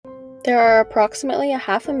There are approximately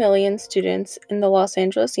 500,000 students in the Los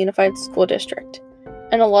Angeles Unified School District,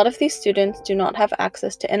 and a lot of these students do not have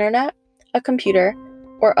access to internet, a computer,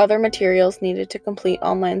 or other materials needed to complete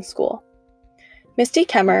online school. Misty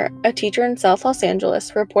Kemmer, a teacher in South Los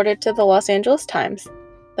Angeles, reported to the Los Angeles Times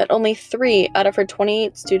that only 3 out of her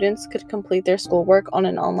 28 students could complete their schoolwork on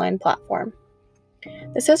an online platform.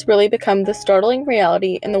 This has really become the startling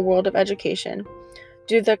reality in the world of education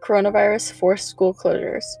due to the coronavirus forced school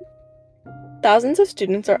closures. Thousands of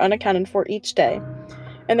students are unaccounted for each day,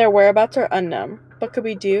 and their whereabouts are unknown, but could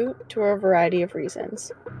be due to a variety of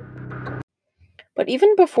reasons. But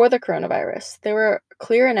even before the coronavirus, there were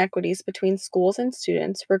clear inequities between schools and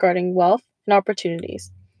students regarding wealth and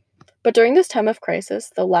opportunities. But during this time of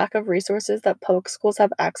crisis, the lack of resources that public schools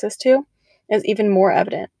have access to is even more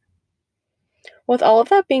evident. With all of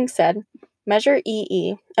that being said, Measure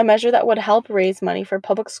EE, a measure that would help raise money for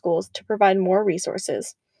public schools to provide more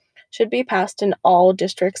resources, should be passed in all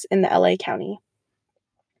districts in the LA County.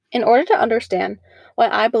 In order to understand why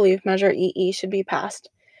I believe Measure EE should be passed,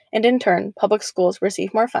 and in turn, public schools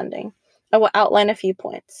receive more funding, I will outline a few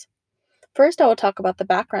points. First, I will talk about the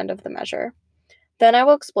background of the measure. Then I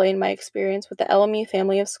will explain my experience with the LMU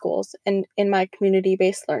family of schools and in my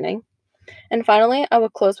community-based learning. And finally, I will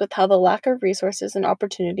close with how the lack of resources and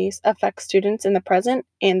opportunities affects students in the present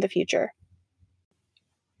and the future.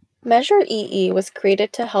 Measure EE was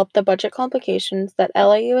created to help the budget complications that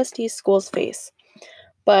LAUSD schools face,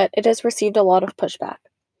 but it has received a lot of pushback.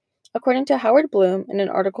 According to Howard Bloom in an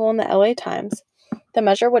article in the LA Times, the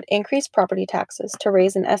measure would increase property taxes to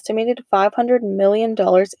raise an estimated $500 million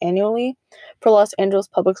annually for Los Angeles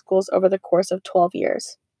public schools over the course of 12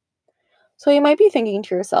 years. So you might be thinking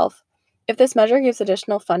to yourself, if this measure gives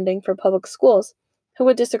additional funding for public schools, who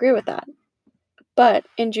would disagree with that? But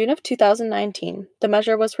in June of 2019, the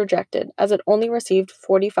measure was rejected as it only received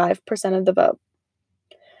 45% of the vote.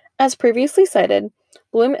 As previously cited,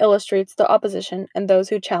 Bloom illustrates the opposition and those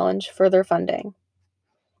who challenge further funding.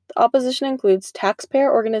 The opposition includes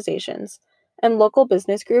taxpayer organizations and local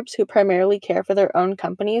business groups who primarily care for their own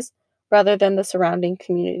companies rather than the surrounding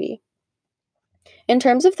community. In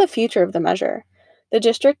terms of the future of the measure, the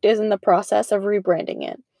district is in the process of rebranding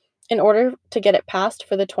it in order to get it passed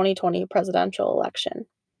for the 2020 presidential election.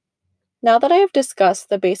 Now that I have discussed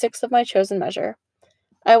the basics of my chosen measure,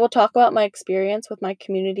 I will talk about my experience with my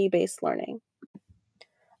community-based learning.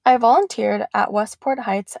 I volunteered at Westport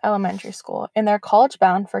Heights Elementary School in their College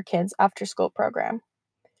Bound for Kids after-school program.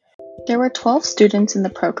 There were 12 students in the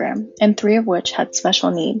program, and 3 of which had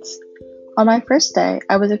special needs. On my first day,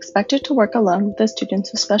 I was expected to work alone with the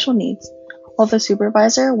students with special needs, while the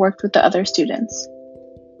supervisor worked with the other students.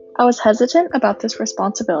 I was hesitant about this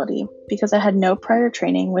responsibility because I had no prior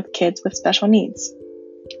training with kids with special needs.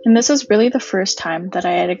 And this was really the first time that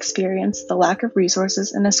I had experienced the lack of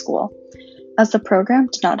resources in a school, as the program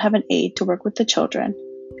did not have an aide to work with the children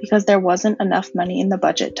because there wasn't enough money in the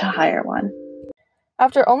budget to hire one.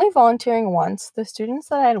 After only volunteering once, the students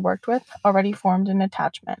that I had worked with already formed an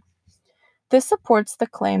attachment. This supports the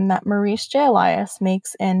claim that Maurice J. Elias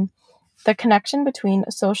makes in The Connection Between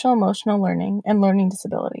Social-Emotional Learning and Learning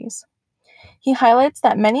Disabilities. He highlights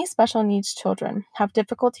that many special needs children have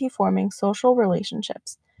difficulty forming social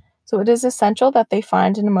relationships, so it is essential that they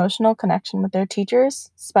find an emotional connection with their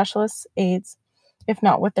teachers, specialists, aides, if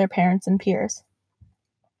not with their parents and peers.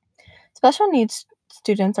 Special needs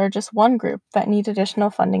students are just one group that need additional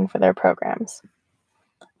funding for their programs.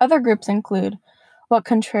 Other groups include what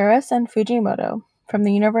Contreras and Fujimoto from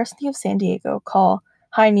the University of San Diego call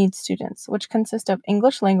high-needs students, which consist of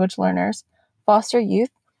English language learners, foster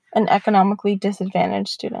youth, and economically disadvantaged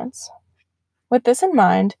students. With this in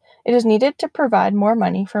mind, it is needed to provide more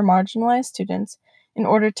money for marginalized students in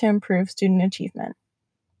order to improve student achievement.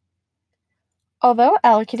 Although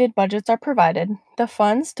allocated budgets are provided, the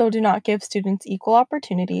funds still do not give students equal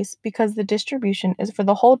opportunities because the distribution is for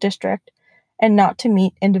the whole district and not to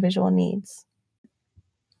meet individual needs.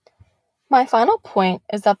 My final point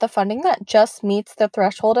is that the funding that just meets the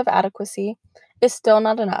threshold of adequacy is still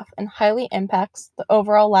not enough and highly impacts the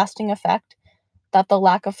overall lasting effect that the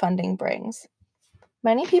lack of funding brings.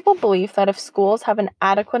 Many people believe that if schools have an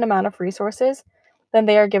adequate amount of resources, then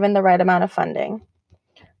they are given the right amount of funding.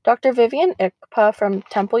 Dr. Vivian Ikpa from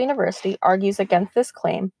Temple University argues against this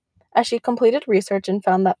claim, as she completed research and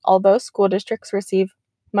found that although school districts receive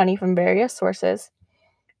money from various sources,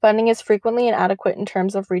 funding is frequently inadequate in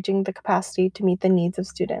terms of reaching the capacity to meet the needs of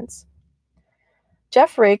students.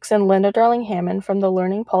 Jeff Rakes and Linda Darling-Hammond from the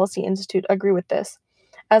Learning Policy Institute agree with this,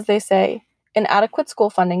 as they say, inadequate school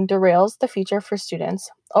funding derails the future for students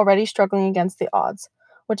already struggling against the odds,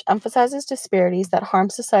 which emphasizes disparities that harm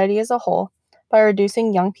society as a whole by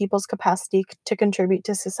reducing young people's capacity to contribute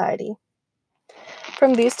to society.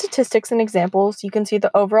 From these statistics and examples, you can see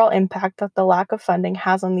the overall impact that the lack of funding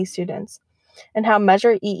has on these students, and how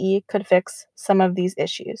Measure EE could fix some of these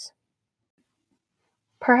issues.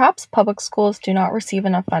 Perhaps public schools do not receive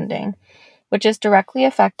enough funding, which is directly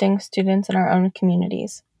affecting students in our own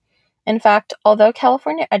communities. In fact, although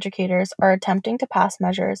California educators are attempting to pass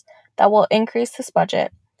measures that will increase this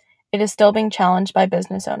budget, it is still being challenged by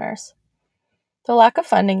business owners. The lack of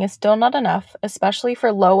funding is still not enough, especially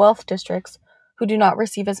for low-wealth districts who do not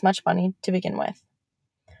receive as much money to begin with.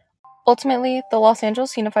 Ultimately, the Los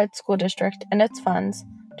Angeles Unified School District and its funds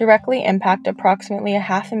directly impact approximately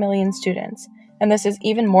 500,000 students, and this is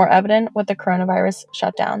even more evident with the coronavirus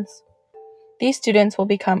shutdowns. These students will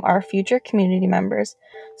become our future community members,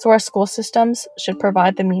 so our school systems should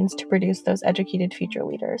provide the means to produce those educated future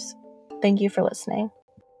leaders. Thank you for listening.